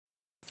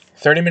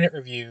30-minute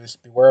reviews,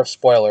 Beware of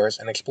Spoilers,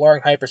 and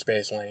Exploring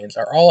Hyperspace Lanes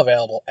are all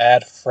available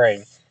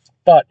ad-free.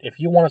 But if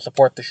you want to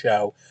support the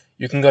show,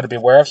 you can go to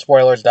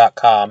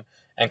bewareofspoilers.com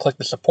and click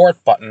the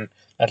support button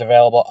that's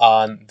available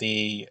on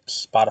the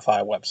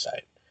Spotify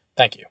website.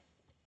 Thank you.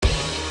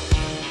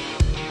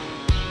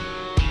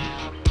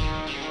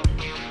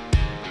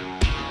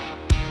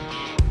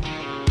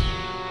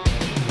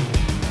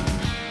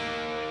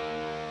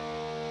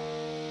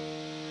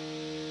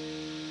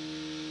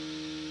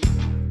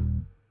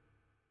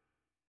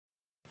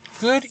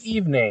 Good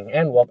evening,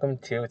 and welcome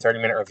to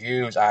 30-Minute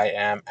Reviews. I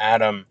am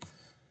Adam.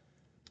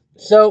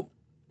 So,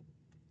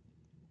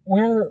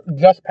 we're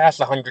just past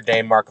the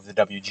 100-day mark of the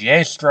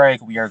WGA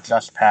strike. We are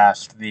just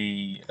past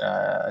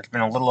it's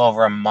been a little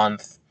over a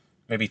month,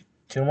 maybe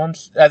 2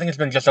 months? I think it's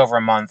been just over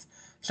a month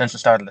since the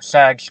start of the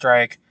SAG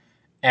strike.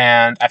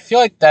 And I feel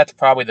like that's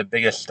probably the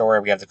biggest story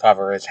we have to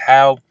cover, is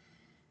how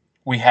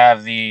we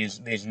have these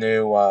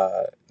new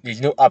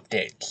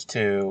updates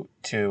to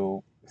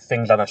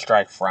things on the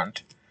strike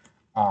front.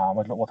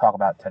 Which we'll talk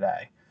about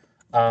today.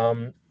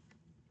 So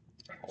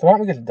why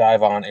don't we just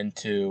dive on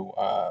into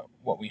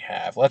what we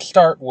have. Let's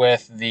start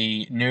with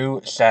the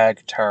new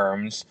SAG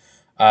terms.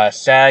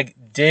 SAG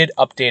did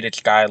update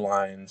its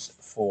guidelines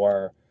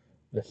for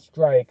the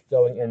strike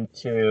going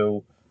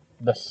into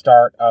the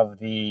start of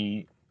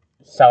the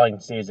selling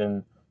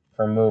season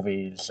for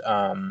movies,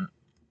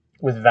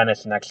 with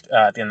Venice next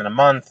at the end of the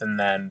month, and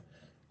then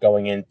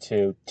going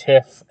into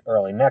TIFF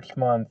early next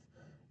month.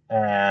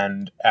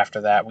 And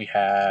after that, we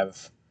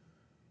have,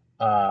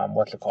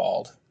 what's it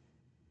called?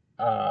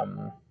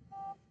 Fuck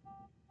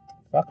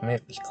me,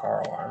 this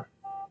car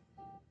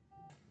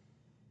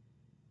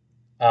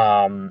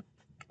alarm.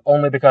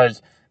 Only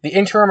because the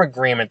interim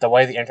agreement, the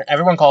way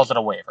everyone calls it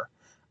a waiver.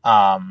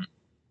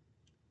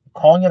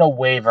 Calling it a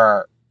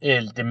waiver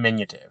is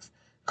diminutive,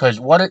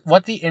 because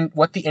what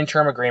the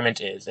interim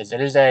agreement is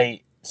it is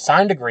a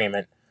signed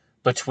agreement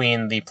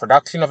between the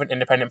production of an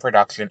independent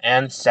production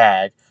and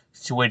SAG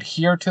to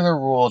adhere to the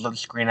rules of the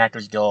Screen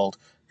Actors Guild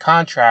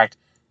contract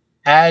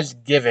as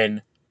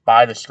given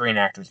by the Screen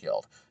Actors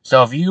Guild.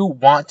 So if you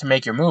want to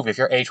make your movie, if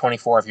you're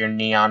A24, if you're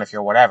Neon, if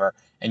you're whatever,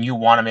 and you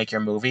want to make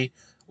your movie,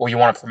 or you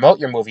want to promote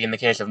your movie, in the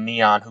case of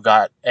Neon, who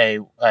got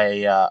an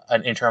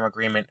interim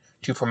agreement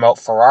to promote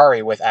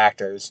Ferrari with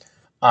actors,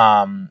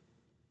 the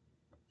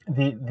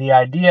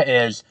idea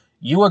is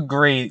you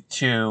agree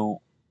to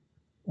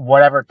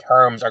whatever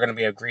terms are going to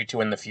be agreed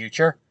to in the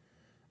future.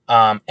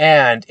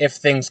 And if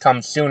things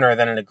come sooner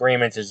than an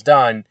agreement is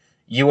done,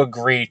 you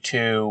agree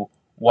to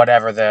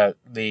whatever the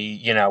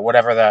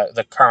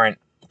current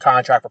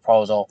contract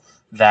proposal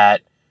that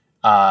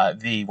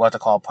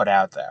put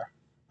out there,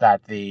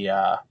 that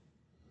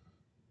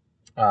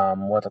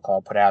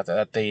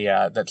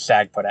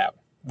SAG put out.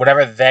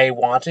 Whatever they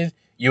wanted,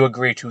 you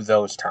agree to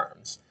those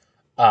terms.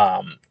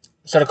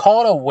 So to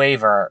call it a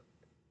waiver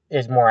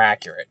is more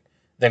accurate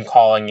than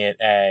calling it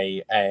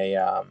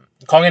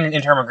calling it an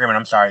interim agreement.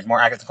 I'm sorry, is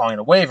more accurate than calling it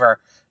a waiver,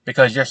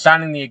 because you're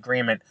signing the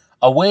agreement.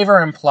 A waiver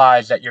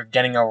implies that you're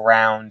getting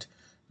around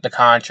the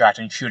contract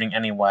and shooting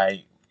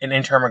anyway. An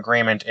interim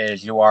agreement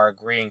is you are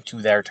agreeing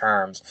to their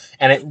terms.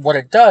 And what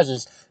it does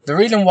is, the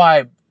reason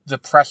why the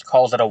press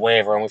calls it a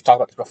waiver, and we've talked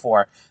about this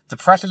before, the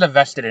press has a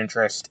vested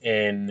interest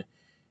in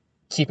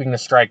keeping the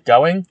strike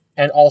going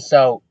and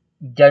also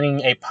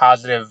getting a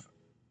positive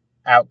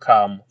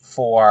outcome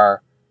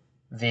for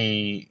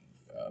the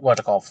for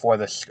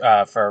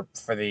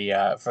the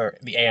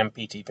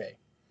AMPTP.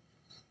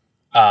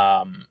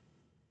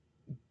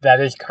 That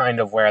is kind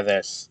of where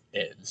this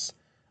is.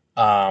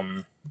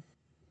 And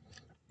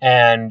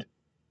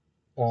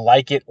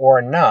like it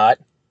or not,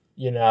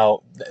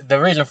 the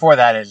reason for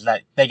that is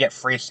that they get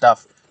free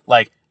stuff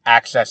like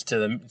access to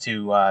the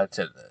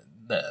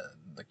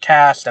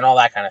cast, and all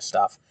that kind of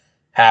stuff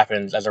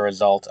happens as a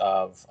result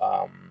of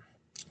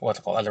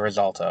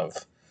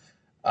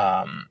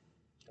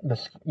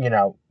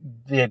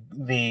the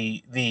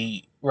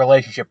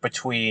relationship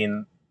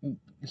between,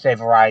 say,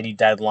 Variety,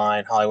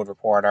 Deadline, Hollywood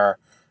Reporter,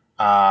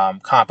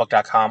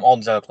 comicbook.com, all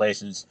these other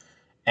places,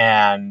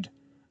 and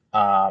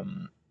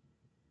and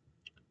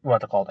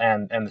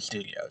the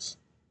studios.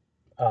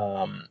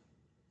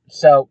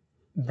 So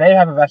they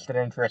have a vested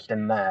interest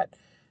in that,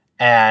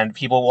 and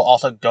people will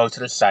also go to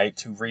the site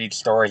to read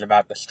stories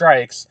about the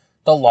strikes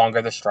the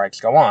longer the strikes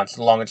go on. So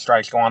the longer the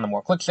strikes go on, the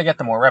more clicks they get,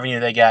 the more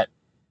revenue they get,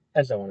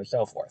 and so on and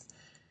so forth.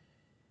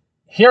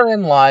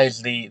 Herein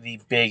lies the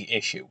big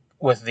issue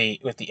with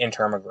the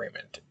interim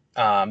agreement.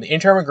 The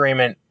interim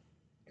agreement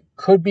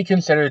could be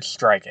considered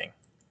striking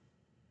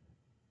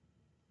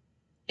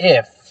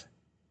if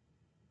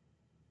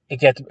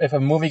a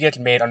movie gets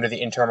made under the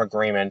interim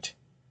agreement,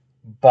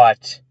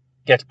 but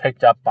gets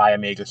picked up by a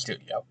major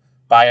studio,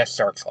 by a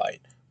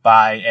Searchlight,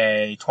 by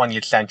a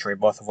 20th Century,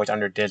 both of which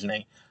under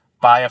Disney,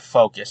 by a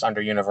Focus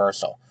under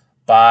Universal,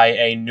 by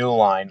a New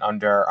Line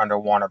under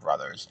Warner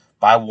Brothers,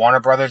 by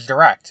Warner Brothers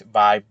Direct,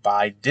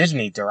 by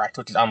Disney Direct,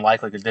 which is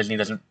unlikely because Disney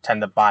doesn't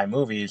tend to buy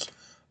movies.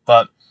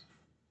 But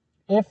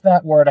if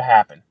that were to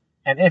happen,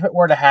 And if it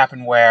were to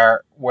happen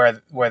where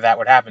that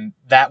would happen,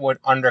 that would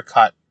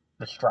undercut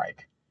the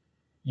strike.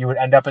 You would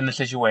end up in the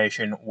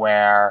situation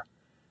where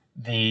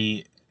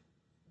the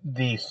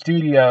the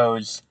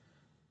studios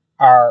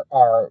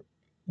are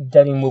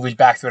getting movies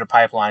back through the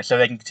pipeline so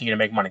they can continue to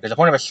make money. Because the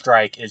point of a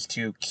strike is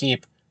to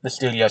keep the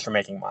studios from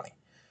making money.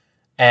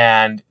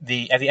 And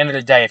at the end of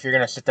the day, if you're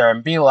going to sit there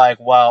and be like,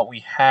 well,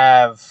 we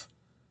have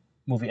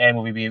movie A,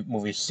 movie B,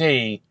 movie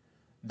C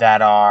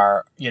that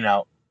are,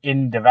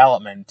 in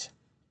development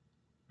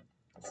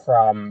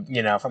from the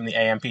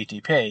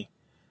AMPTP,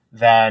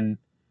 then,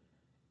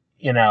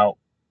 you know,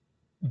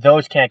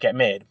 those can't get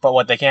made. But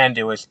what they can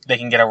do is they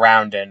can get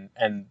around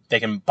and they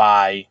can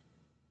buy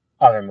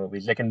other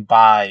movies. They can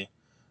buy,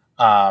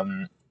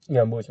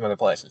 movies from other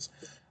places.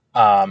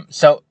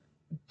 So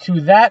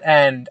to that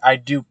end, I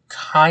do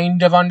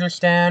kind of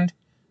understand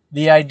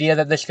the idea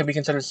that this could be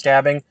considered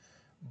stabbing,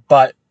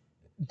 but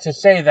to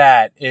say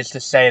that is to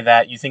say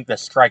that you think the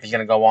strike is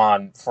going to go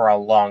on for a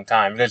long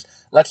time. Because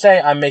let's say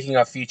I'm making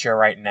a feature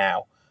right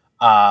now.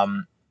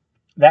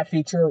 That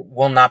feature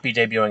will not be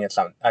debuting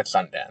at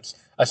Sundance.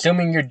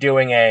 Assuming you're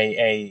doing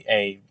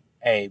a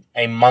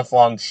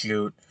month-long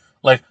shoot,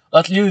 like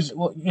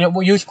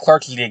we'll use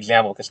Clerks as the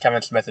example because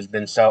Kevin Smith has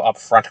been so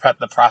upfront about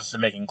the process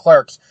of making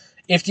Clerks.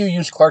 If you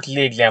use Clerks as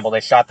the example, they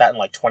shot that in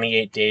like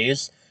 28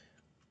 days.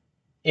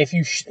 If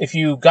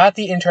you got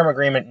the interim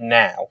agreement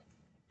now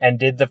and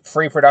did the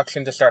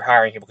pre-production to start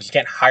hiring people, because you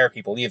can't hire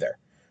people either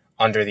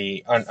until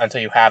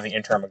you have the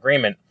interim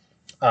agreement,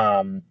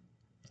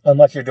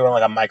 unless you're doing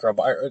like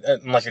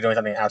unless you're doing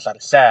something outside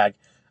of SAG,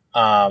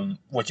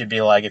 which would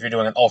be like if you're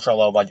doing an ultra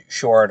low budget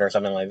short or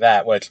something like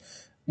that, which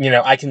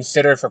I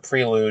considered for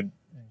Prelude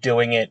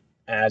doing it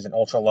as an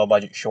ultra low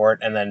budget short,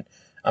 and then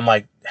I'm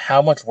like,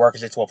 how much work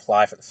is it to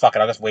apply for? Fuck it,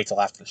 I'll just wait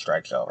till after the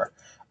strike's over.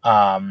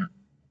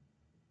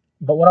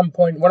 But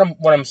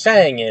what I'm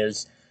saying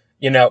is,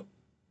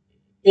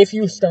 if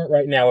you start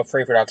right now with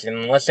pre-production,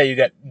 and let's say you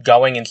get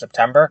going in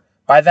September,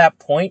 by that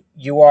point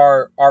you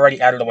are already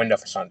out of the window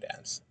for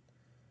Sundance.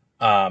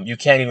 You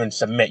can't even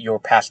submit. You're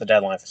past the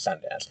deadline for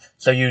Sundance.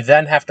 So you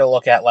then have to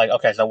look at, like,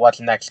 okay, so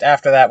what's next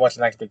after that? What's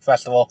the next big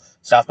festival?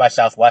 South by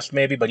Southwest,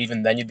 maybe, but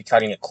even then you'd be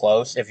cutting it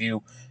close if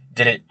you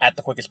did it at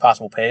the quickest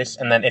possible pace.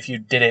 And then if you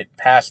did it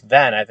past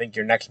then, I think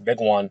your next big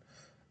one,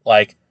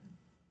 like,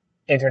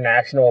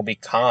 international will be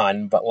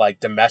Cannes, but, like,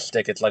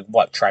 domestic, it's like,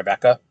 what,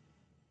 Tribeca?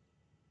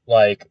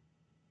 Like,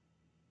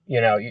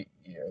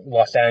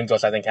 Los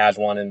Angeles, I think, has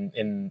one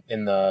in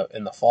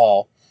the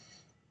fall.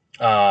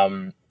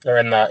 Or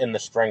in the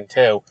spring,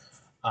 too.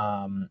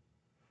 But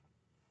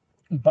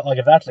like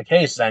if that's the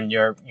case, then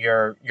you're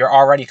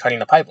already cutting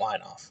the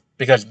pipeline off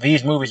because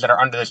these movies that are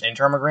under this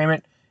interim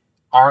agreement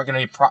aren't going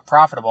to be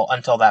profitable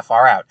until that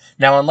far out.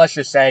 Now, unless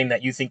you're saying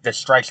that you think this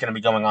strike's going to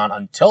be going on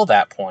until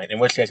that point, in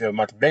which case you have a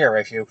much bigger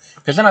issue.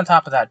 Because then on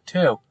top of that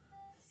too,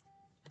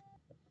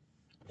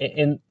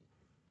 the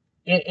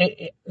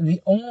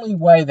only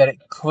way that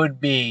it could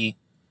be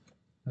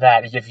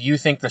that is if you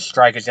think the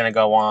strike is going to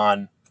go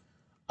on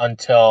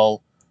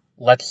until,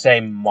 let's say,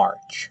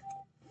 March.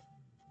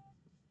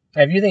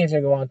 If you think it's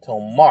going to go on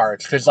until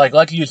March, because, like,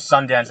 let's use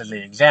Sundance as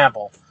the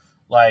example.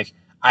 Like,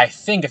 I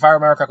think, if I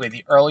remember correctly,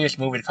 the earliest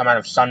movie to come out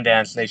of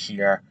Sundance this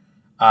year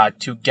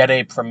to get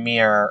a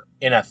premiere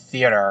in a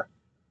theater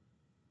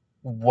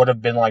would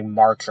have been, like,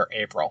 March or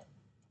April.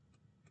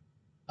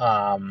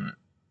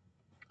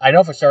 I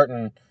know for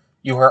certain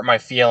You Hurt My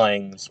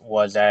Feelings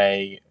was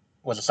a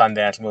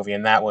Sundance movie,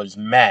 and that was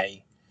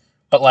May.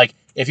 But, like,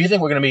 if you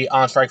think we're going to be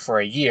on strike for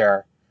a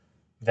year,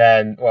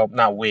 then, well,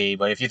 not we,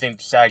 but if you think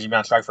SAG's been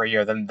on strike for a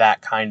year, then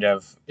that kind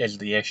of is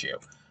the issue.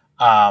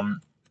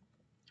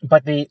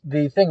 But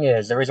the thing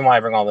is, the reason why I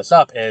bring all this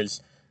up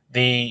is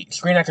the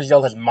Screen Actors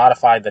Guild has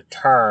modified the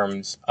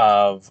terms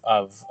of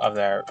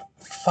their...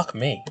 Fuck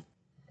me.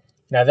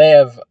 Now, they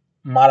have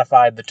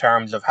modified the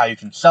terms of how you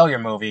can sell your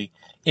movie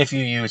if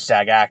you use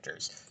SAG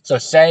actors. So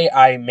say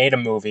I made a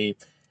movie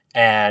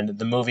and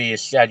the movie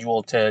is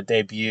scheduled to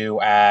debut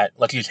at,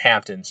 let's use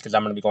Hamptons, because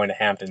I'm going to be going to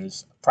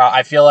Hamptons.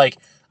 I feel like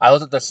I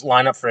looked at this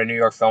lineup for the New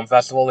York Film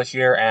Festival this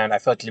year, and I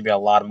feel like there's going to be a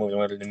lot of movies I'm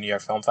going to the New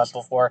York Film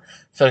Festival for.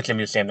 I feel like it's going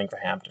to be the same thing for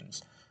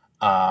Hamptons.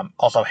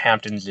 Also,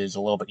 Hamptons is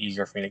a little bit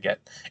easier for me to get.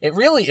 It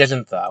really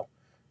isn't, though.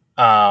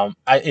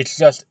 It's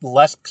just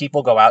less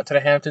people go out to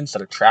the Hamptons, so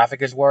the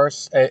traffic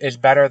is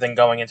better than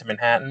going into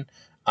Manhattan.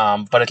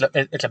 But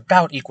it's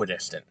about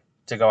equidistant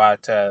to go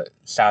out to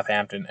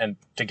Southampton and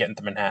to get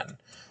into Manhattan.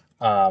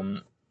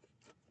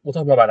 We'll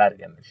talk more about that at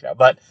the end of the show.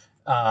 But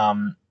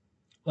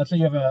let's say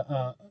you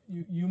have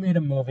you made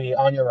a movie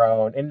on your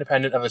own,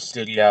 independent of a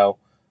studio,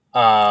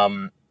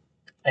 and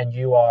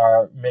you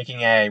are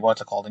making and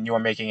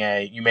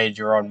you made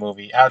your own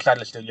movie outside of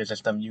the studio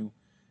system. You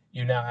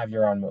now have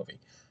your own movie.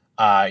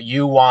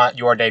 You are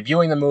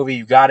debuting the movie.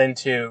 You got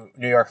into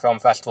New York Film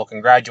Festival.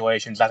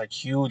 Congratulations, that's a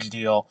huge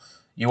deal.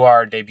 You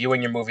are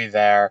debuting your movie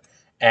there,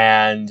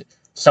 and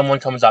someone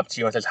comes up to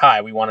you and says,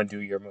 "Hi, we want to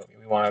do your movie.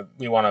 We want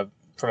to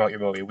promote your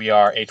movie. We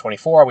are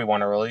A24. We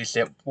want to release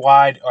it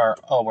wide." Or,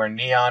 "Oh, we're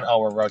Neon. Oh,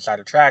 we're Roadside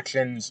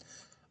Attractions.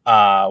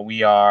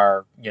 We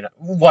are,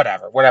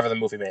 whatever the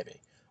movie may be.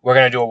 We're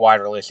going to do a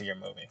wide release of your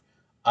movie.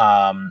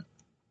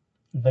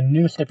 The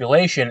new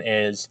stipulation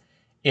is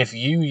if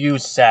you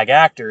use SAG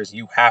actors,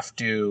 you have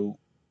to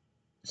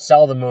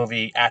sell the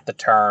movie at the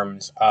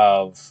terms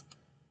of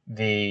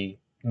the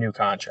new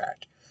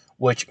contract,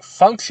 which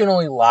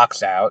functionally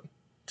locks out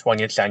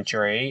 20th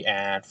Century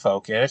and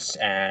Focus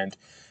and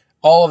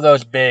all of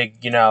those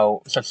big,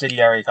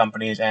 subsidiary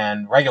companies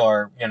and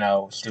regular,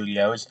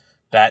 studios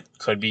that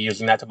could be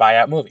using that to buy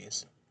out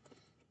movies.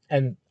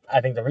 And I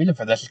think the reason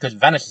for this is because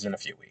Venice is in a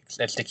few weeks.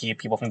 It's to keep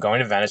people from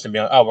going to Venice and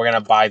being like, oh, we're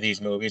going to buy these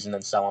movies and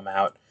then sell them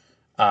out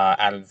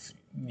out of,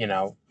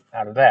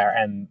 out of there.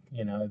 And,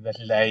 this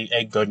is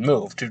a good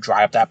move to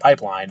dry up that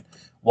pipeline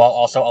while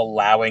also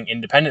allowing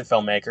independent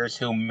filmmakers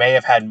who may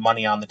have had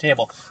money on the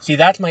table. See,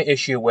 that's my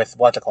issue with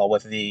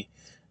with the,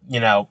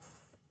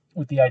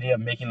 with the idea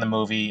of making the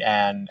movie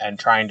and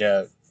trying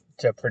to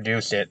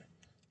produce it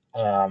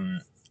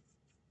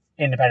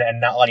independent and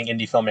not letting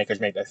indie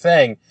filmmakers make their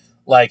thing.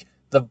 Like,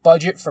 the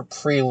budget for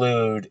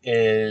Prelude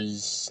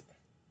is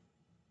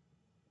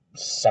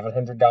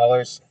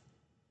 $700,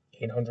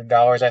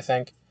 $800, I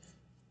think.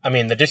 I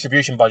mean, the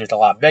distribution budget's a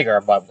lot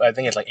bigger, but I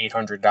think it's like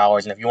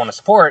 $800. And if you want to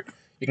support,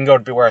 you can go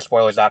to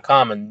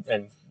bewarespoilers.com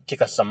and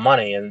kick us some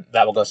money, and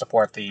that will go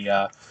support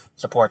the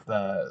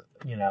the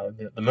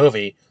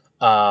movie.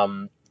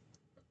 That's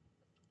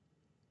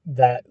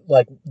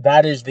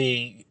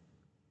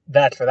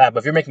for that. But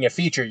if you're making a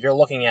feature, you're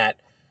looking at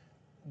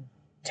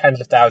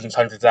tens of thousands,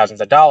 hundreds of thousands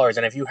of dollars.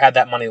 And if you had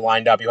that money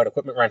lined up, you had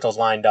equipment rentals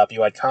lined up,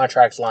 you had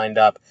contracts lined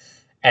up,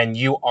 and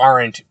you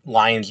aren't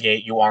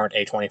Lionsgate, you aren't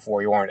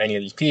A24, you aren't any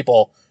of these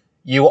people,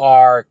 you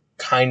are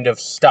kind of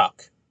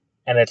stuck.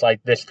 And it's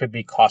like, this could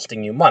be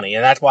costing you money.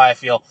 And that's why I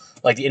feel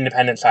like the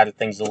independent side of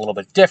things is a little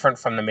bit different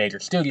from the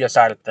major studio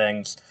side of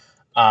things.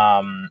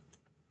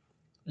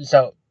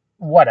 So,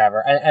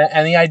 whatever.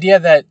 And the idea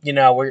that,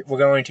 we're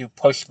going to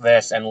push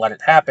this and let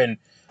it happen,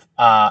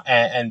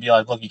 and be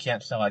like, look, you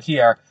can't sell it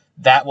here,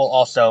 that will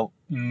also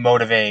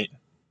motivate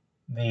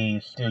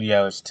the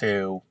studios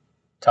to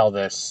tell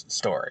this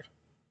story.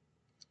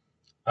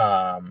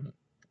 To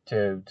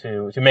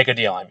make a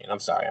deal. I mean, I'm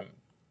sorry.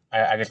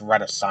 I just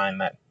read a sign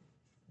that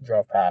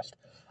drove past.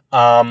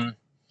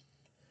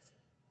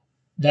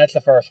 That's the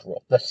first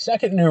rule. The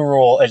second new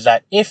rule is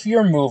that if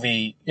your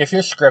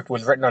script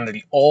was written under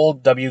the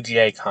old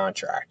WGA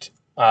contract,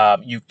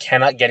 you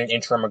cannot get an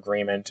interim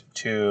agreement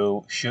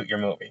to shoot your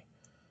movie.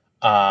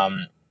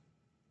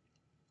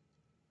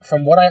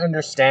 From what I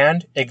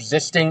understand,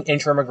 existing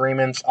interim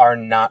agreements are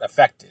not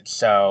affected.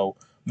 So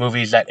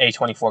movies that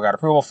A24 got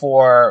approval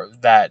for,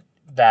 that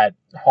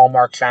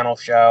Hallmark Channel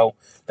show,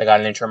 they got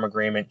an interim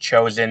agreement.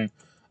 Chosen,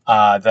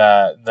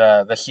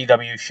 the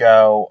CW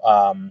show,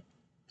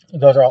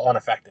 those are all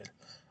unaffected.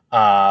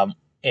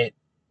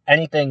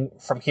 Anything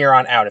from here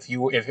on out, if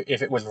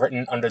it was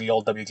written under the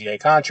old WGA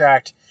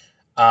contract,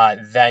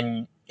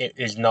 then it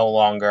is no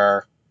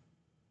longer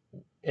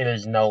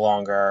going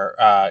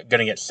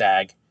to get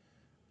SAG.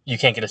 You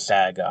can't get a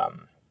SAG.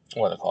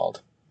 What are they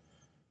called?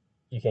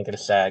 You can't get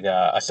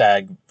a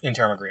SAG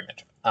interim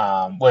agreement.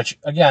 Which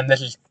again,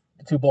 this is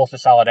to bolster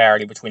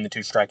solidarity between the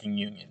two striking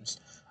unions,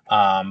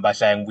 by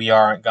saying we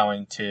aren't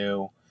going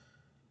to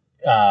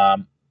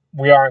help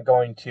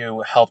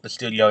the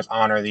studios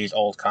honor these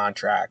old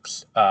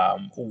contracts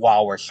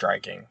while we're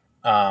striking,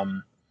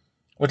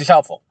 which is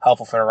helpful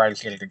for the writers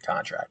to get a good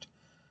contract.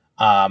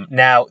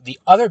 Now, the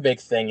other big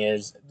thing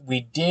is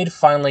we did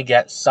finally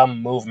get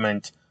some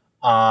movement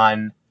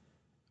on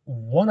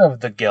one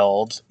of the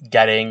guilds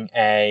getting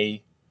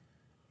a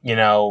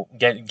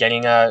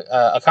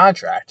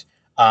contract.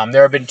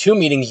 There have been two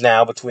meetings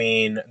now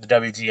between the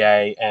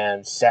WGA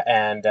and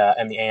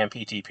the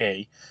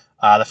AMPTP.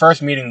 The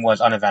first meeting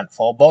was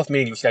uneventful. Both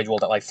meetings were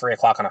scheduled at like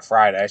 3:00 on a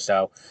Friday,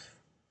 so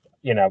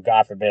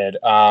God forbid.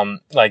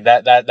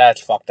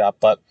 That's fucked up,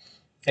 but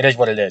it is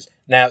what it is.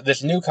 Now,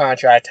 this new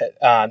contract,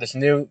 this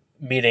new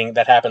meeting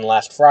that happened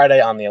last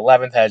Friday on the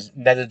 11th has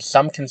netted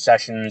some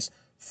concessions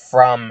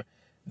from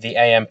the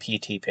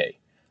AMPTP.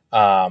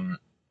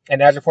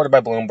 And as reported by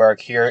Bloomberg,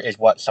 here is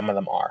what some of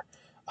them are.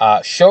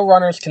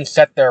 Showrunners can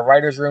set their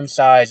writer's room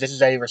size. This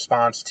is a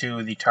response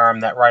to the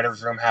term that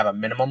writer's room have a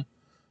minimum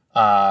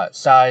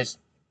size.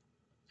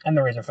 And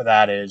the reason for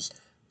that is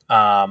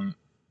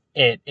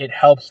it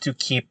helps to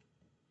keep,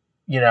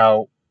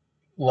 lower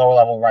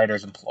level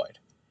writers employed.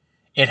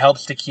 It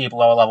helps to keep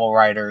lower level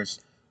writers,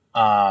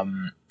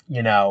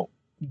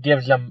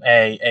 gives them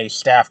a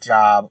staff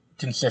job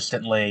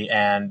consistently,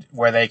 and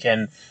where they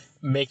can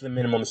make the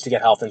minimums to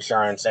get health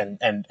insurance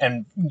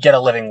and get a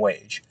living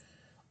wage,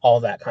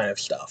 all that kind of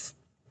stuff.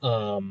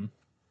 And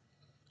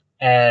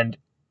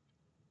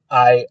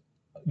I,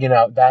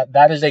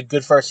 that is a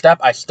good first step.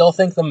 I still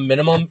think the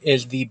minimum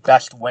is the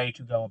best way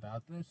to go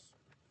about this.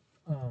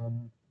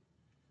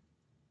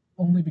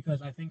 Only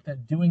because I think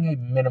that doing a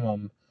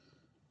minimum,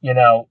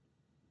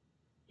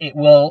 it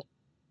will,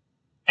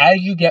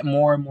 as you get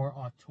more and more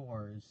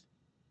auteurs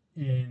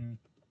in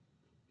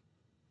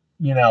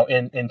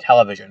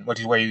television, which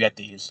is where you get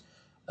these,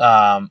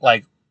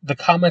 Like the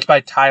comments by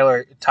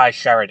Ty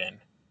Sheridan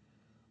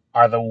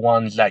are the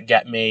ones that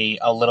get me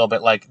a little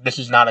bit like, this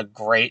is not a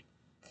great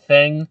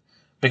thing,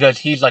 because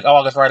he's like, oh,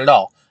 I'll just write it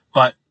all.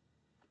 But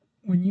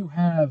when you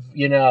have,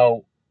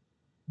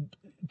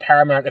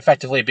 Paramount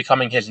effectively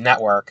becoming his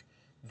network,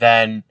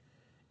 then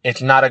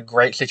it's not a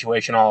great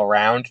situation all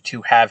around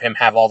to have him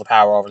have all the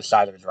power over the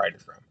side of his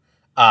writer's room.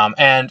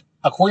 And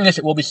according to this,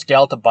 it will be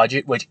scaled to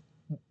budget, which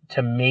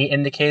to me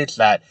indicates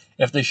that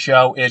if the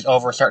show is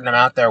over a certain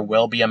amount, there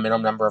will be a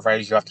minimum number of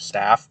writers you have to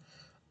staff.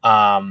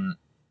 But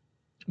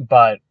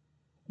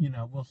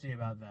we'll see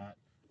about that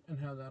and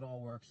how that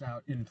all works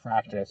out in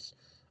practice.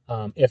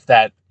 If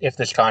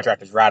this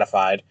contract is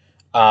ratified.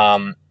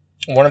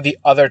 One of the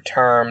other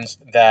terms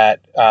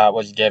that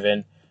was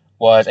given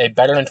was a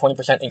better than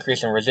 20%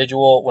 increase in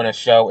residual when a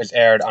show is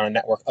aired on a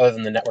network other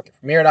than the network it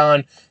premiered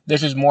on.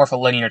 This is more for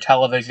linear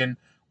television,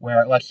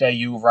 where let's say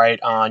you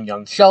write on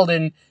Young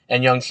Sheldon,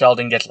 and Young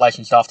Sheldon gets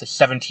licensed off to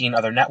 17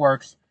 other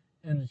networks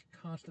and is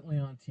constantly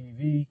on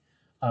TV,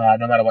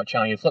 no matter what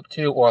channel you flip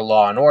to, or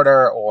Law and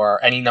Order,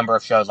 or any number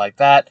of shows like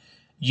that.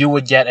 You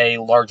would get a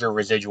larger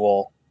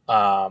residual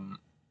on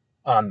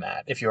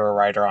that if you're a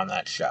writer on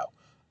that show,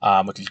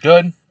 which is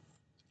good.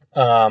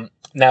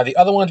 Now the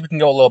other ones we can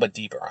go a little bit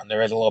deeper on.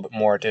 There is a little bit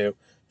more to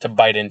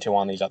bite into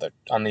on these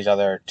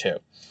other two.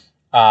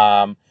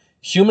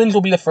 Humans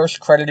will be the first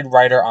credited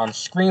writer on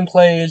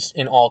screenplays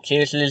in all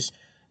cases.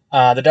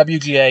 The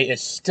WGA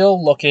is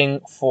still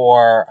looking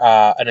for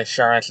an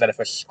assurance that if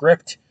a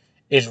script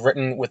is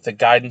written with the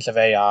guidance of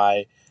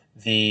AI,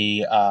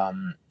 the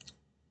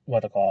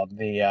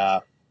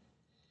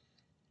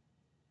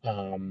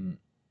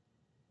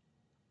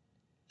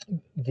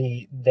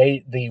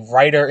the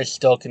writer is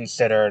still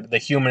considered, the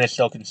human is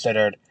still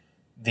considered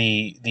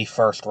the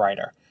first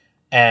writer.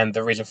 And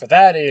the reason for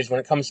that is when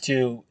it comes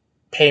to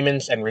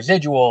payments and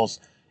residuals,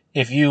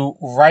 if you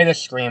write a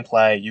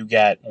screenplay, you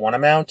get one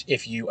amount.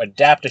 If you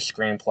adapt a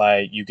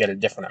screenplay, you get a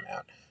different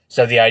amount.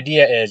 So the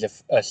idea is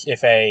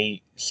if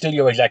a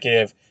studio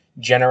executive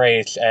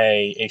generates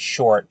a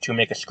short to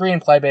make a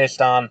screenplay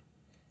based on,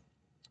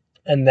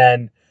 and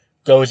then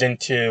goes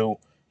into,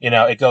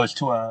 it goes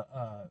to a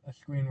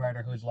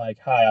screenwriter who's like,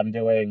 hi, I'm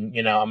doing,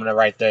 I'm going to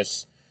write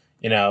this,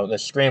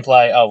 this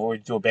screenplay. Oh, we'll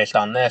do it based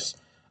on this.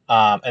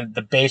 And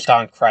the based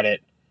on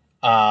credit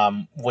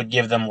would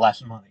give them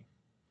less money.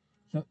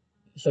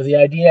 So the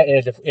idea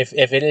is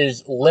if it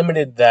is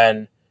limited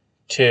then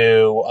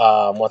to,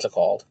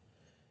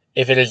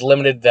 If it is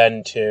limited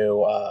then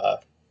to,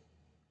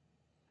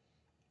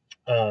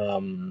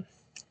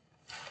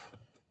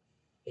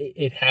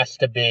 it has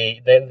to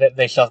be,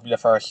 they still have to be the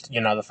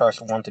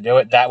first one to do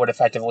it. That would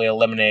effectively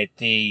eliminate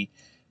the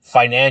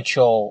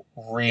financial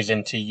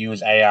reason to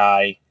use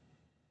AI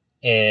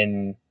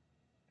in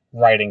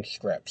writing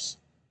scripts.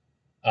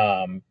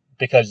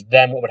 Because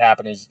then what would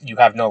happen is you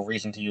have no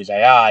reason to use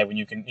AI when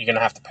you're going to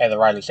have to pay the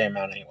writer the same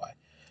amount anyway.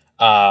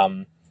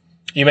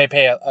 You may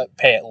pay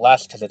it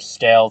less because it's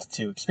scaled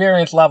to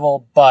experience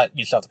level, but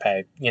you still have to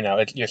pay,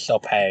 you're still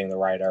paying the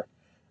writer.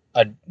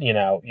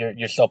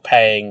 You're still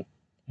paying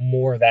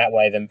more that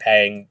way than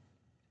paying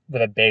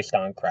with a based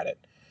on credit.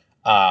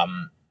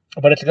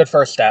 But it's a good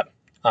first step.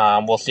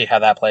 We'll see how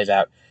that plays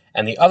out.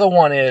 And the other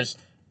one is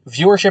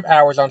viewership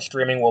hours on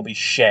streaming will be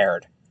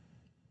shared.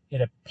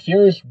 It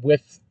appears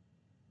with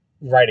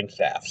writing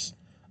staffs.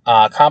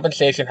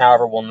 Compensation,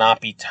 however, will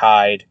not be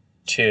tied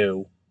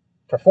to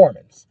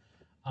performance.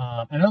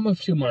 And I'm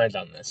of two minds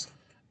on this.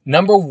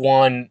 Number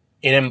one,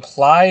 it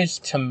implies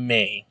to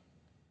me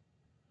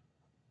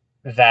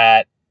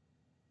that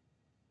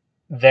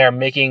they're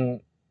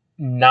making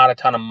not a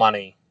ton of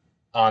money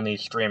on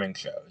these streaming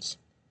shows.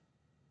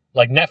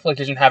 Like, Netflix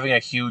isn't having a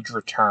huge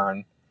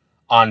return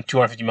on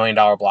 $250 million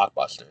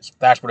blockbusters.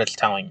 That's what it's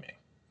telling me.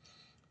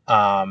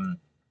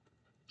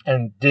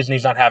 And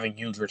Disney's not having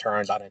huge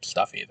returns on its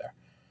stuff either.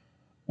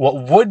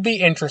 What would be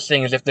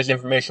interesting is if this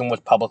information was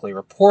publicly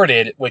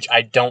reported, which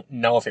I don't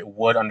know if it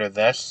would under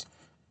this,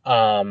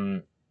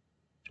 or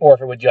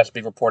if it would just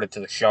be reported to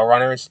the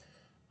showrunners.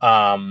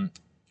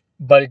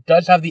 But it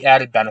does have the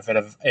added benefit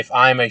of, if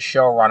I'm a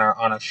showrunner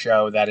on a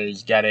show that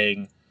is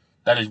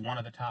one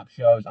of the top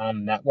shows on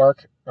the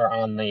network or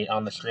on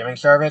the streaming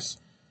service,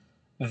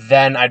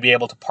 then I'd be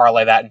able to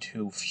parlay that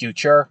into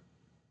future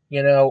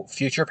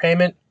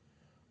payment.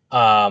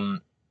 So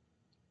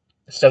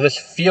this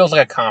feels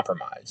like a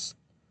compromise.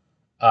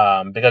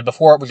 Because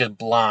before it was just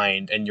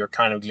blind and you're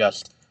kind of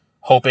just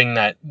hoping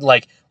that,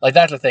 like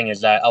that's the thing, is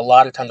that a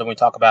lot of times when we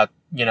talk about,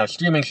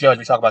 streaming shows,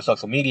 we talk about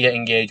social media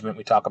engagement,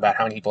 we talk about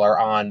how many people are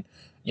on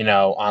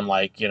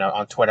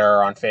Twitter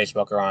or on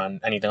Facebook or on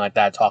anything like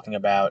that, talking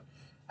about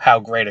how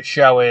great a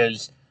show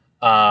is.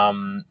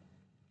 And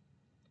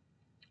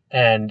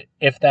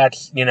if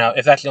that's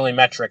the only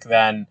metric,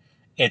 then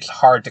it's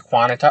hard to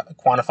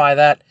quantify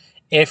that.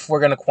 If we're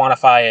going to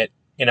quantify it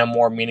in a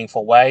more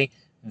meaningful way,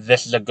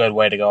 this is a good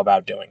way to go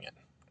about doing it.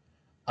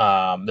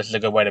 This is a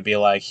good way to be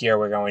like, here,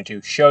 we're going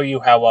to show you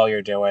how well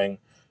you're doing.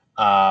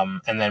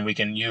 And then we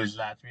can use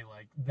that to be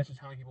like, this is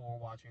how many people were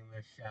watching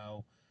this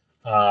show.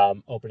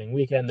 opening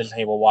weekend. This is how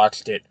people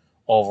watched it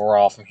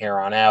overall from here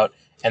on out,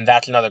 and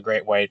that's another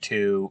great way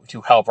to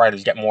help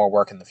writers get more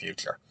work in the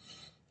future.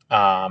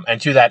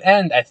 And to that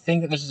end, I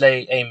think that this is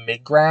a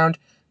mid ground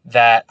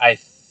that I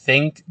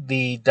think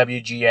the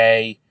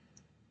WGA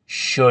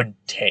should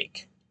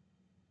take.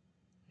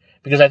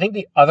 Because I think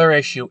the other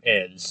issue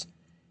is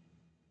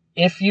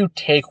if you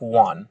take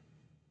one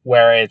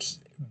where it's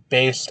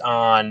based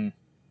on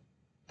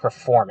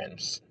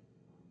performance,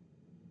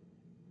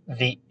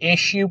 the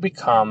issue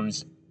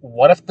becomes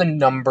what if the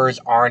numbers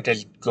aren't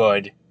as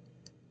good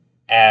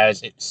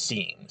as it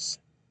seems?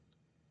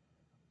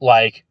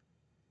 Like,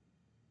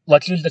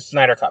 let's use the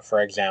Snyder Cut,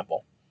 for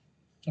example.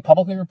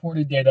 Publicly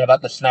reported data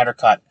about the Snyder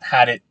Cut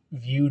had it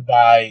viewed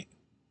by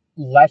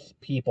less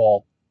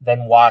people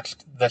than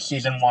watched the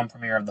season 1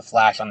 premiere of The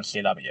Flash on the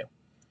CW.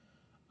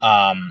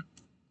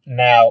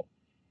 Now,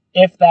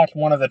 if that's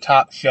one of the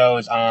top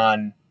shows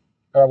on,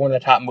 or one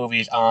of the top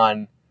movies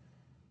on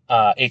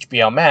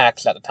HBO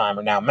Max at the time,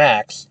 or now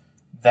Max,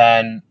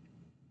 then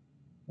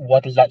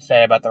what does that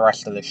say about the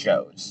rest of the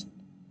shows?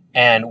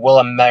 And will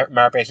a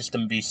merit-based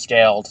system be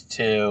scaled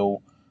to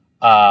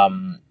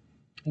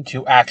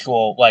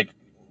actual, like,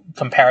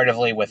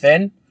 comparatively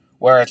within,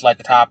 where it's like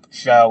the top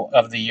show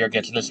of the year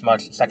gets this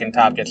much, second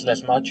top gets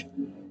this much?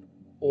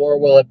 Or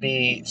will it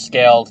be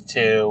scaled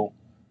to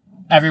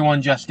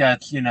everyone just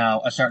gets,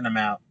 a certain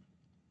amount,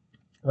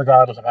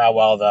 regardless of how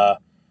well the,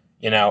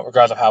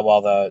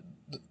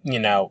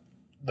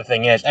 the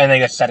thing is, and they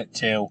just set it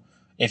to,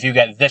 if you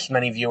get this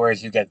many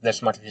viewers, you get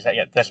this much. If you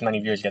get this many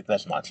viewers, you get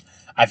this much.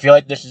 I feel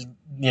like this is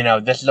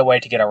a way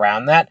to get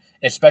around that,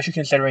 especially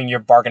considering you're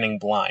bargaining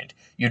blind.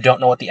 You don't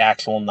know what the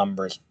actual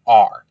numbers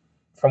are,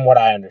 from what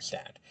I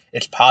understand.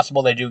 It's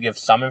possible they do give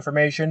some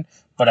information,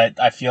 but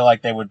I feel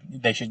like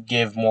they should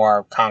give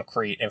more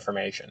concrete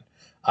information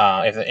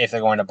if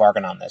they're going to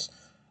bargain on this.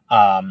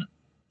 And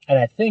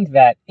I think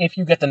that if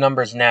you get the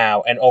numbers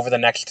now and over the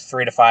next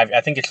 3 to 5,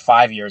 I think it's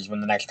 5 years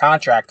when the next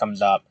contract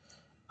comes up,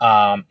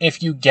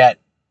 if you get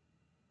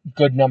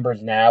good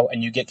numbers now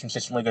and you get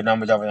consistently good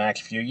numbers over the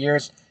next few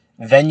years,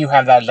 then you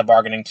have that as a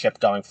bargaining chip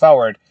going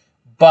forward.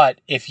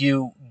 But if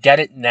you get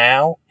it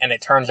now and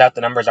it turns out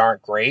the numbers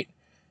aren't great,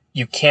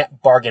 you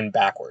can't bargain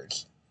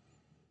backwards.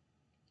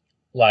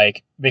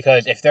 Like,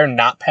 because if they're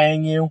not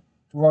paying you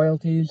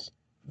royalties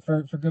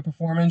for good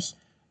performance,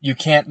 you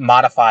can't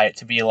modify it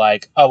to be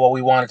like, oh, well,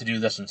 we wanted to do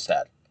this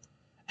instead.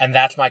 And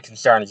that's my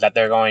concern, is that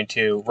they're going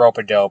to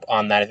rope-a-dope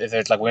on that. If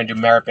it's like, we're going to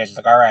do merit-based, it's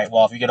like, all right,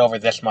 well, if you get over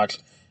this much,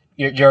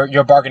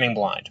 you're bargaining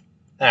blind.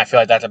 And I feel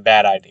like that's a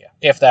bad idea,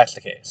 if that's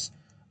the case.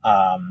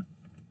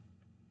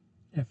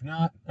 If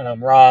not, and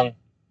I'm wrong,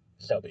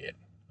 so be it.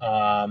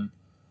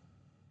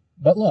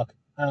 But look,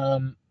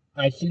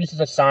 I see this as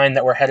a sign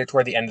that we're headed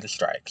toward the end of the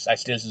strikes. I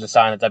see this as a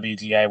sign that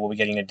WGA will be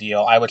getting a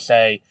deal. I would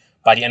say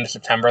by the end of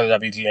September, the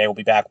WGA will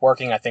be back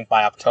working. I think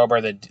by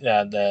October,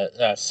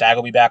 the SAG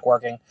will be back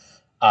working.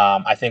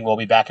 I think we'll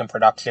be back in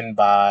production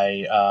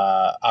by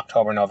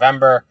October,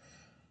 November.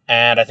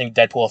 And I think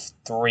Deadpool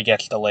 3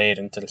 gets delayed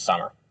into the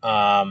summer.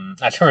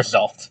 As a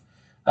result.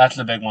 That's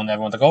the big one that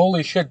everyone's like,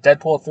 holy shit,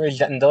 Deadpool 3 is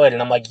getting delayed.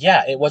 And I'm like,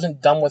 yeah, it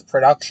wasn't done with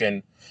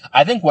production.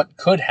 I think what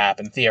could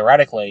happen,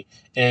 theoretically,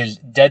 is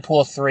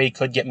Deadpool 3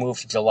 could get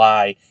moved to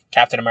July,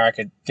 Captain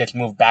America gets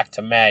moved back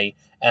to May,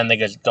 and they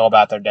just go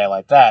about their day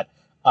like that.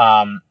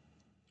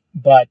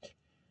 But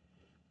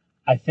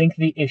I think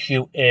the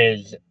issue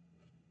is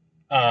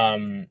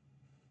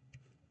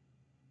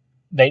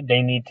they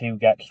need to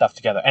get stuff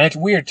together. And it's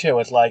weird, too.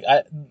 It's like,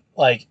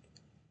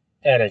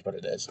 it is what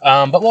it is.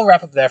 But we'll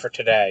wrap up there for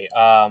today.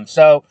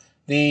 So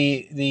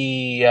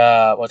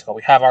what's it called?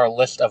 We have our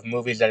list of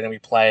movies that are going to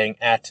be playing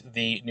at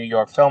the New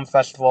York Film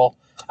Festival.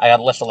 I got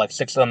a list of like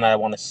 6 of them that I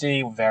want to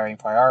see, varying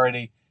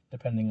priority,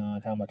 depending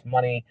on how much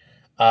money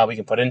we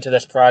can put into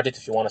this project.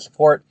 If you want to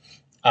support,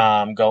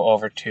 go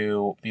over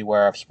to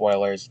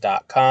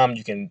bewareofspoilers.com.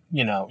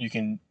 You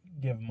can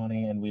give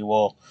money, and we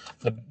will.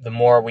 The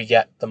more we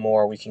get, the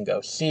more we can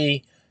go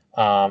see.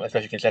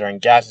 Especially considering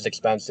gas is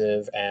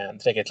expensive and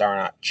tickets are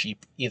not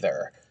cheap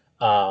either.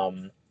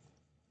 And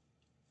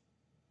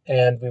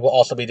we will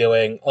also be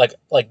doing like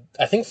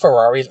I think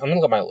Ferraris. I'm gonna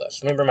look at my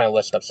list. Let me bring my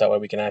list up so that way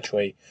we can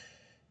actually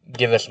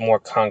give this more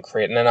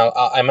concrete. And then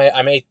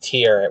I may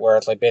tier it where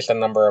it's like based on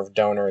number of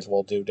donors.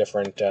 We'll do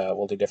different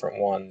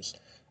ones.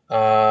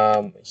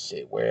 Let's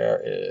see,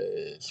 where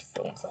is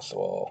Film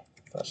Festival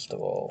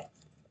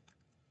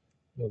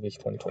movies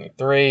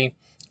 2023.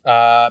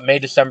 May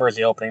December is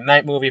the opening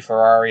night movie.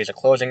 Ferrari is a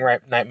closing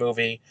night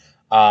movie.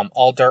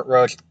 All Dirt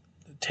Roads,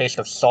 Taste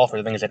of Salt,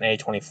 which I think is an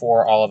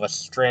A24. All of Us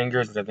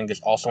Strangers, which I think is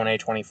also an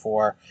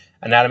A24.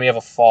 Anatomy of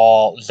a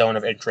Fall, Zone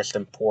of Interest,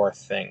 and Poor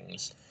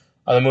Things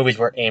are the movies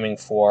we're aiming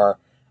for.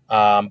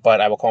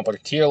 But I will come up with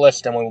a tier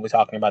list, and we will be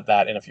talking about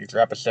that in a future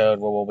episode,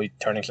 where we'll be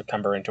turning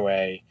September into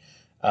a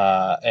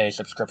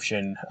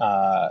subscription,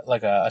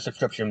 like a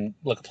subscription,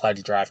 like a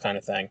pledge drive kind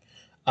of thing.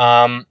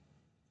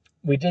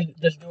 We did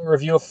just do a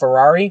review of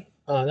Gran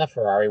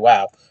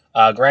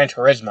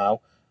Turismo,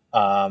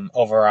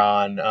 over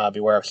on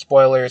Beware of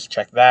Spoilers.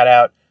 Check that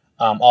out.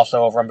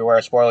 Also, over on Beware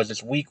of Spoilers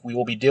this week, we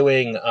will be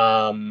doing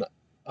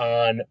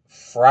on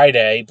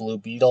Friday Blue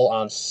Beetle,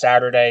 on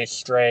Saturday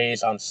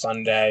Strays, on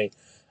Sunday.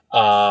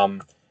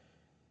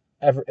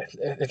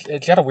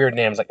 It's got a weird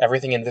name. It's like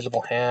Everything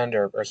Invisible Hand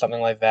or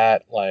something like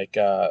that. Like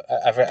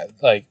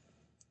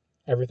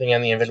Everything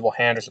in the Invisible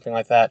Hand or something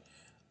like that.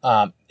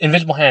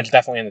 Invisible Hand is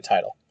definitely in the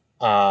title.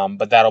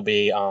 But that'll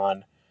be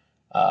on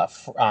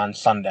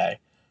Sunday.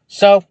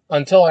 So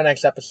until our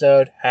next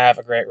episode, have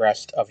a great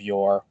rest of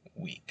your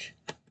week.